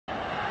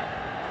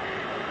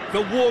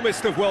The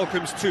warmest of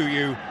welcomes to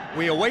you.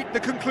 We await the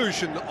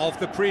conclusion of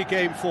the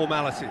pre-game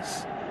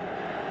formalities.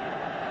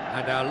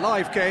 And our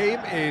live game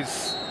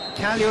is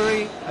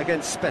Cagliari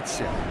against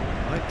Spezia.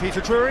 I'm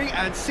Peter Drury,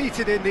 and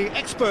seated in the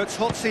experts'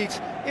 hot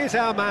seat is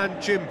our man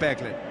Jim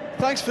Beglin.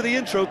 Thanks for the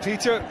intro,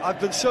 Peter.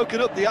 I've been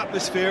soaking up the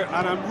atmosphere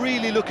and I'm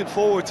really looking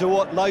forward to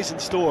what lies in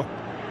store.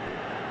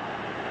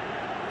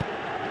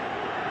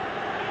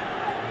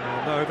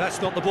 No,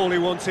 that's not the ball he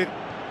wanted.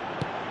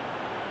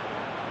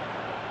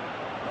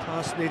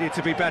 Pass needed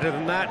to be better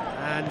than that,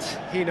 and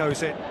he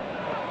knows it.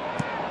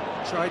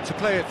 Tried to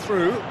play it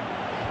through.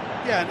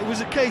 Yeah, and it was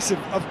a case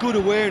of good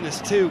awareness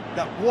too.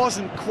 That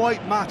wasn't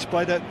quite matched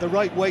by the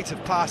right weight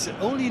of pass. It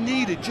only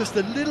needed just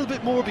a little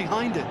bit more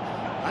behind it,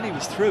 and he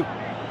was through.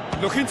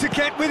 Looking to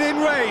get within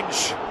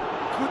range.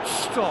 Good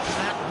stop,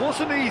 that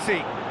wasn't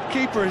easy.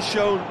 Keeper has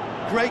shown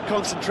great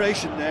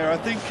concentration there. I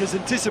think his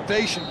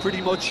anticipation pretty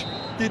much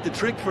did the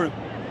trick for him.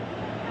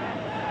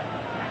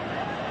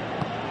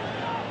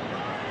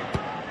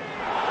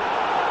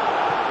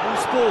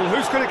 Loose ball,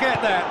 who's going to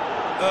get there?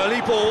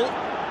 Early ball.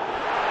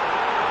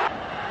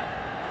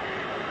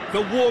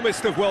 The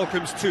warmest of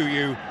welcomes to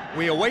you.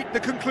 We await the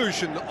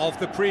conclusion of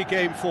the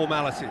pre-game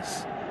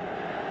formalities.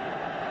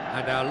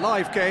 And our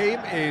live game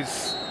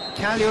is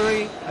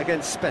Cagliari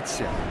against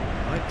Spezia.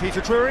 I'm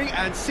Peter Drury,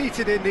 and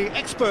seated in the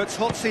experts'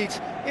 hot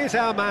seat is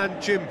our man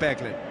Jim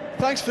Beglin.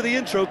 Thanks for the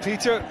intro,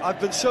 Peter. I've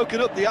been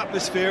soaking up the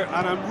atmosphere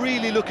and I'm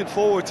really looking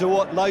forward to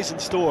what lies in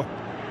store.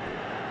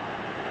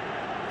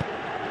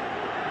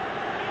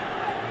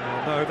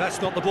 No,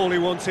 that's not the ball he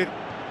wanted.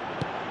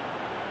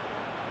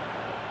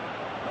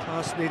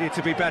 Pass needed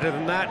to be better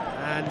than that,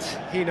 and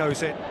he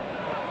knows it.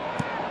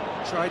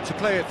 Tried to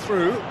play it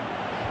through.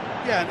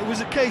 Yeah, and it was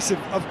a case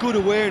of good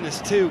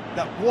awareness too.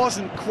 That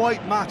wasn't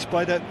quite matched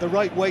by the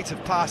right weight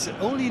of pass. It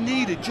only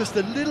needed just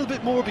a little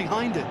bit more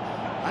behind it,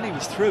 and he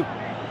was through.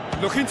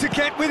 Looking to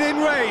get within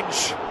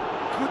range.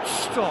 Good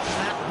stop,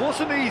 that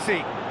wasn't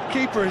easy.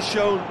 Keeper has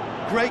shown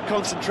great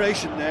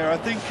concentration there. I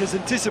think his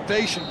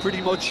anticipation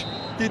pretty much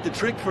did the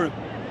trick for him.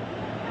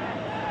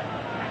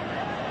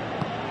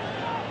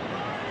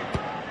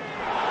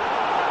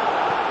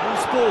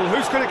 Loose ball,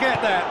 who's going to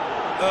get there?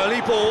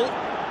 Early ball.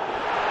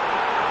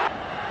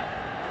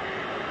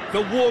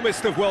 The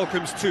warmest of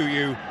welcomes to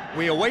you.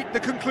 We await the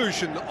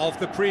conclusion of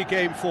the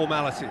pre-game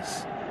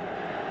formalities.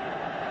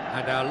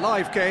 And our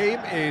live game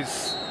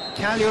is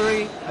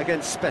Cagliari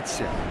against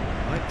Spezia.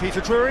 I'm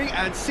Peter Drury,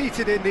 and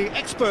seated in the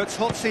experts'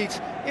 hot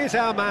seat is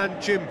our man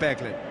Jim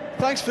Beglin.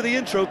 Thanks for the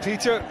intro,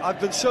 Peter. I've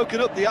been soaking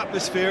up the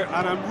atmosphere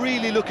and I'm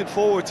really looking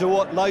forward to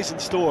what lies in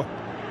store.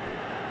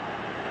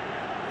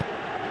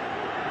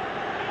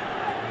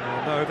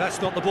 No,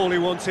 that's not the ball he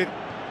wanted.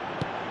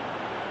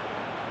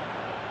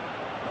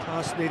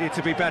 Pass needed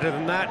to be better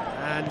than that,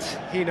 and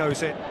he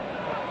knows it.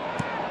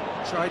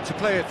 Tried to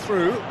play it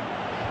through.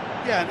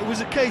 Yeah, and it was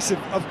a case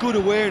of good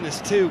awareness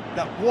too.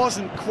 That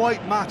wasn't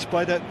quite matched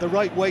by the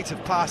right weight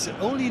of pass. It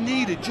only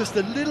needed just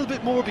a little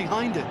bit more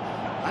behind it,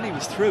 and he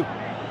was through.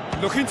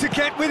 Looking to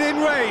get within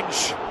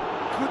range.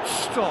 Good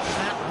stop,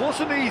 that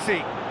wasn't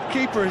easy.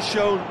 Keeper has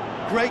shown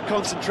great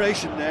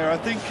concentration there. I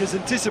think his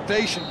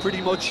anticipation pretty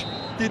much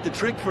did the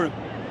trick for him.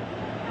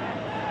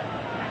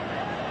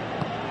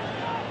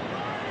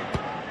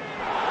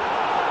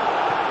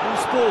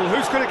 Loose ball,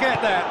 who's going to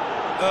get there?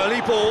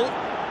 Early ball.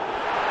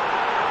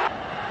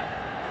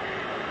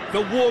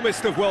 The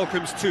warmest of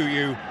welcomes to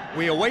you.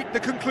 We await the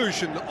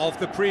conclusion of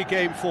the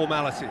pre-game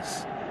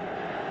formalities.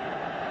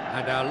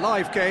 And our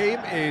live game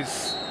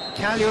is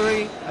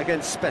Cagliari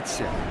against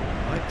Spezia.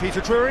 I'm Peter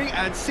Drury,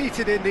 and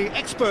seated in the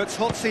experts'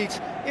 hot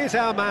seat is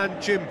our man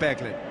Jim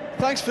Beglin.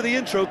 Thanks for the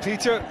intro,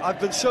 Peter. I've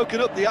been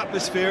soaking up the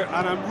atmosphere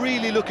and I'm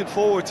really looking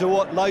forward to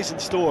what lies in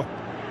store.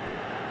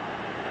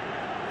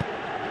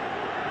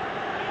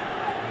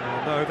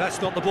 No,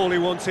 that's not the ball he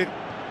wanted.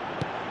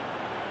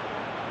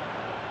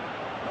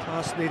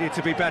 Pass needed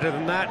to be better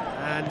than that,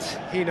 and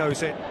he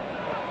knows it.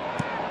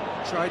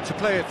 Tried to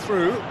play it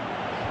through.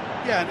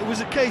 Yeah, and it was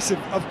a case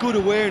of good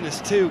awareness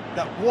too.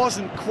 That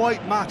wasn't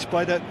quite matched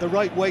by the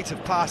right weight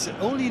of pass. It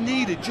only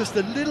needed just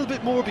a little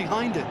bit more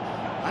behind it,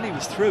 and he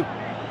was through.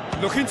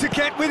 Looking to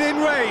get within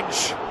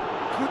range.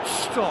 Good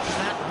stop,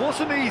 that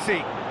wasn't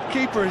easy.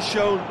 Keeper has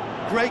shown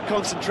great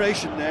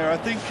concentration there. I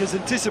think his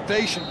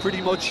anticipation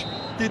pretty much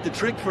did the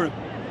trick for him.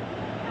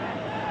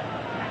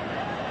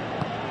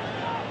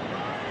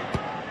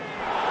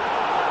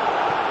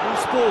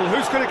 Loose ball,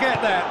 who's going to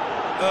get there?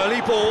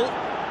 Early ball.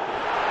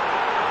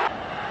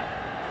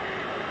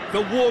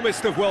 The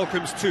warmest of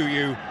welcomes to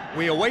you.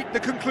 We await the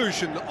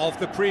conclusion of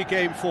the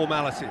pre-game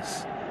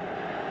formalities.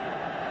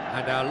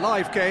 And our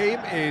live game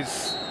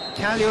is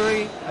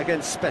Cagliari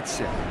against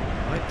Spezia.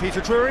 I'm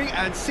Peter Drury,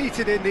 and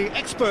seated in the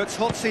experts'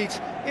 hot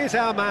seat is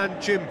our man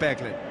Jim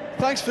Beglin.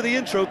 Thanks for the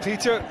intro,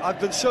 Peter. I've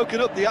been soaking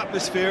up the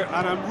atmosphere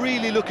and I'm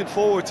really looking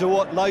forward to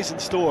what lies in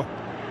store.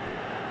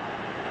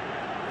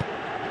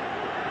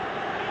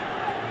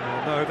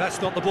 No,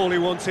 that's not the ball he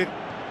wanted.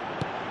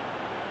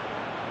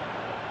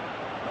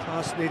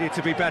 Pass needed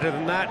to be better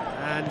than that,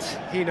 and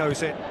he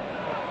knows it.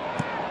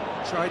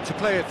 Tried to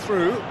play it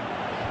through.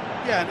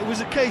 Yeah, and it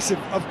was a case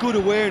of good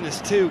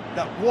awareness too.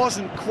 That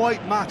wasn't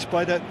quite matched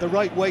by the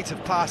right weight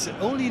of pass. It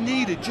only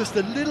needed just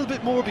a little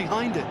bit more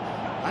behind it,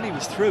 and he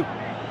was through.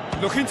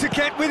 Looking to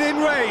get within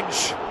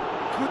range.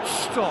 Good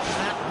stop,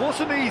 that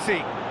wasn't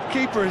easy.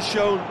 Keeper has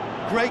shown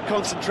great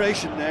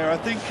concentration there. I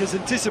think his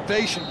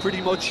anticipation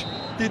pretty much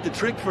did the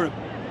trick for him.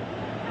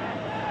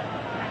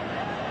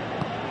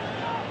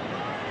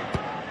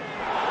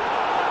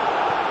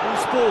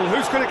 Loose ball,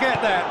 who's going to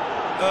get there?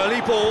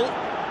 Early ball.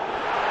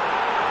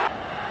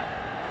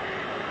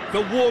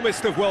 The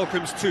warmest of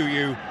welcomes to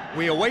you.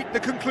 We await the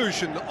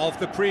conclusion of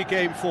the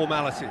pre-game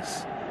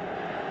formalities.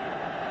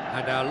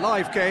 And our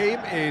live game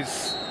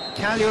is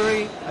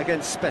Cagliari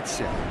against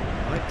Spezia.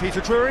 I'm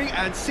Peter Drury,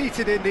 and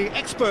seated in the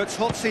experts'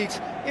 hot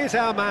seat is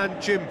our man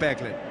Jim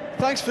Beglin.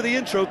 Thanks for the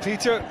intro,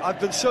 Peter. I've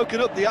been soaking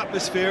up the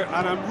atmosphere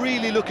and I'm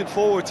really looking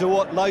forward to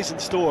what lies in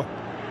store.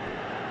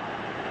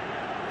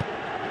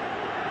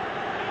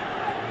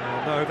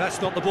 No,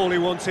 that's not the ball he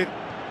wanted.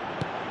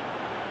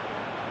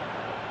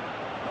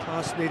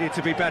 Pass needed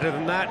to be better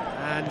than that,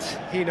 and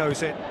he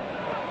knows it.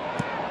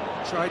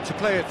 Tried to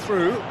play it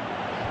through.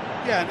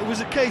 Yeah, and it was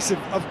a case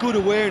of good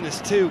awareness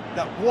too.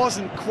 That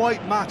wasn't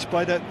quite matched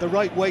by the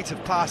right weight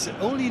of pass. It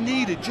only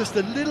needed just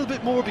a little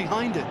bit more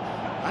behind it,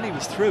 and he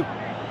was through.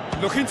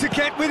 Looking to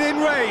get within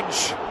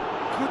range.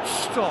 Good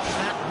stop,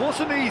 that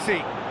wasn't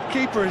easy.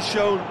 Keeper has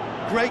shown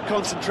great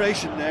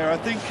concentration there. I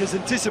think his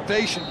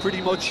anticipation pretty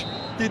much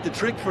did the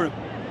trick for him.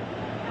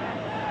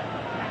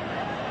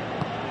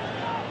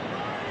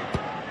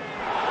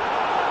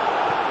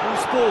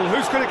 Loose ball,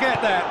 who's going to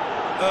get there?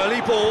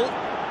 Early ball.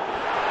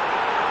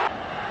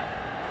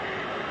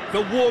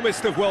 The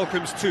warmest of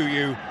welcomes to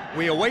you.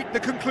 We await the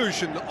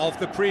conclusion of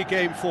the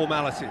pre-game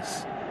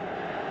formalities.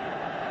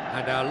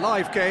 And our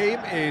live game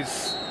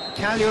is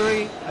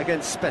Cagliari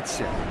against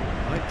Spezia.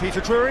 I'm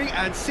Peter Drury,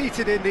 and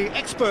seated in the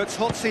experts'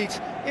 hot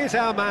seat is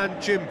our man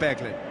Jim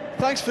Beglin.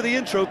 Thanks for the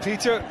intro,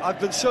 Peter. I've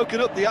been soaking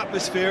up the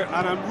atmosphere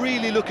and I'm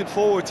really looking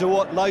forward to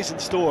what lies in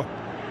store.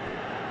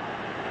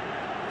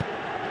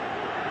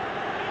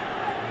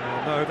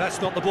 No,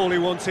 that's not the ball he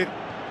wanted.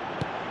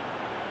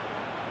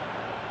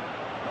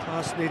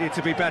 Pass needed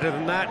to be better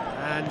than that,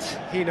 and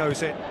he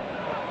knows it.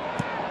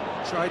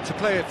 Tried to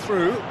play it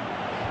through.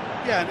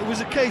 Yeah, and it was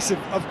a case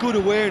of good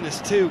awareness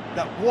too.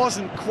 That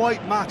wasn't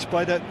quite matched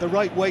by the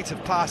right weight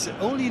of pass. It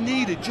only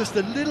needed just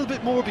a little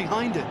bit more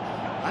behind it,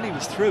 and he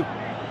was through.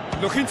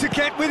 Looking to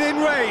get within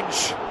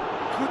range.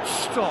 Good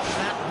stop,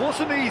 that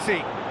wasn't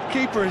easy.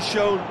 Keeper has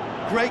shown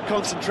great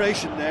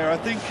concentration there. I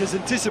think his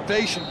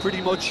anticipation pretty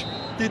much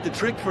did the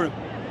trick for him.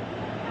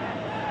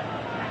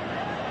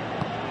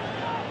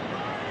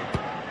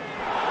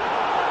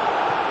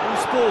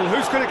 Loose ball,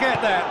 who's going to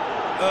get there?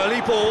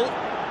 Early ball.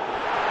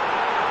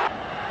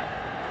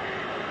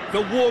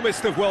 The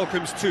warmest of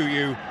welcomes to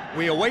you.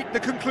 We await the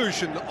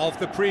conclusion of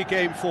the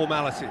pre-game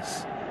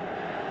formalities.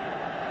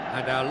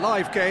 And our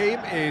live game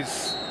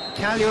is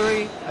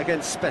Cagliari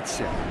against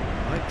Spezia.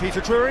 I'm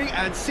Peter Drury,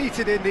 and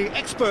seated in the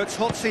experts'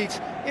 hot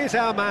seat is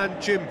our man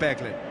Jim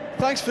Beglin.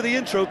 Thanks for the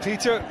intro,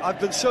 Peter. I've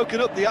been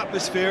soaking up the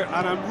atmosphere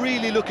and I'm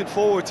really looking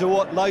forward to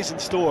what lies in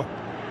store.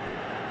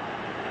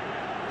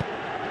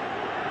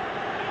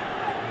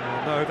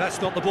 No,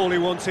 that's not the ball he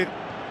wanted.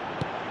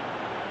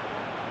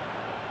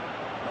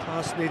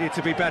 Pass needed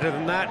to be better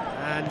than that,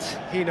 and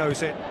he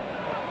knows it.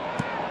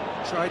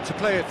 Tried to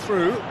play it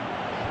through.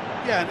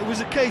 Yeah, and it was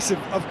a case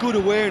of good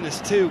awareness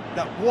too.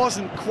 That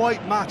wasn't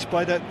quite matched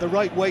by the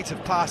right weight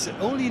of pass. It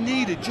only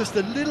needed just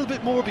a little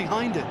bit more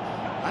behind it,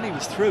 and he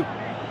was through.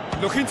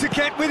 Looking to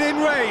get within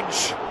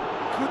range.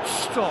 Good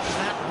stop,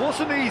 that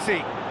wasn't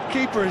easy.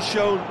 Keeper has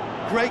shown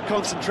great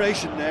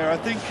concentration there. I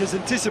think his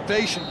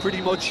anticipation pretty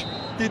much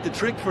did the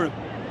trick for him.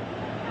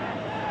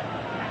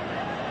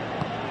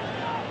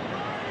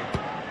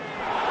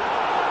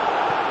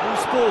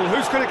 Loose ball,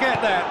 who's going to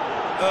get there?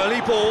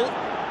 Early ball.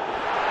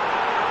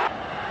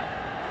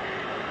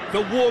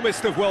 The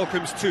warmest of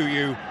welcomes to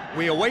you.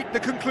 We await the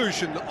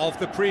conclusion of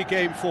the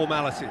pre-game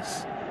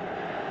formalities.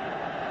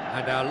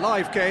 And our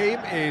live game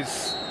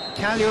is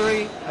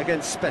Cagliari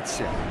against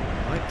Spezia.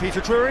 I'm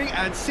Peter Drury,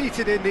 and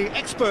seated in the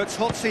experts'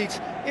 hot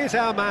seat is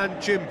our man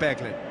Jim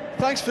Beglin.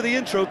 Thanks for the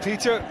intro,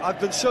 Peter. I've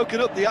been soaking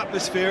up the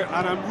atmosphere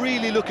and I'm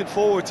really looking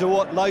forward to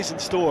what lies in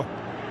store.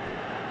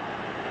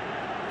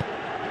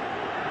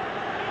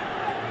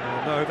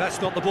 No,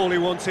 that's not the ball he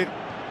wanted.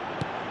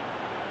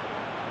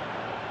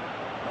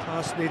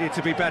 Pass needed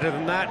to be better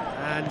than that,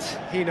 and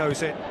he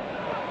knows it.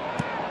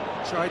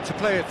 Tried to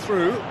play it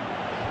through.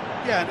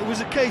 Yeah, and it was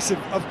a case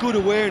of good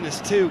awareness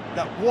too.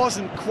 That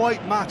wasn't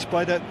quite matched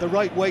by the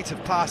right weight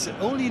of pass. It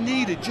only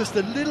needed just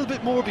a little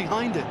bit more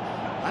behind it,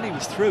 and he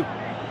was through.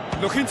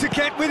 Looking to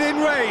get within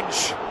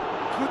range.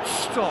 Good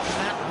stop,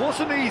 that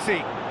wasn't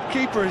easy.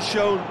 Keeper has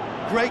shown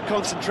great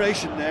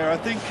concentration there. I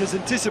think his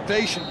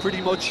anticipation pretty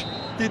much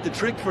did the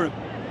trick for him.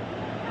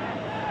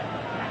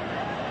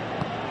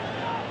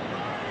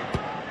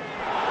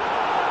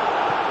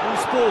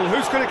 Loose ball,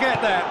 who's going to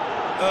get there?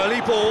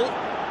 Early ball.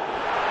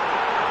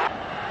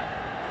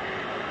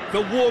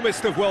 The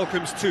warmest of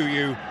welcomes to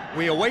you.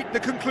 We await the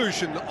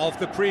conclusion of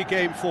the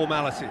pre-game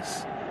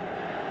formalities.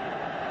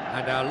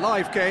 And our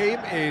live game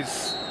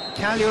is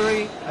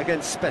Cagliari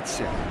against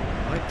Spezia.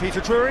 I'm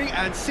Peter Drury,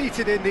 and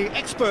seated in the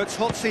experts'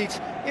 hot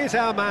seat is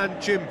our man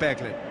Jim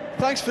Beglin.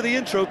 Thanks for the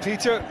intro,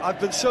 Peter.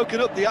 I've been soaking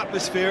up the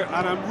atmosphere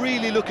and I'm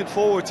really looking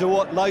forward to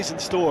what lies in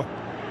store.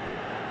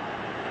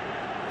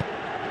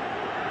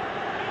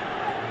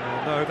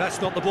 No,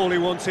 that's not the ball he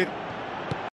wanted.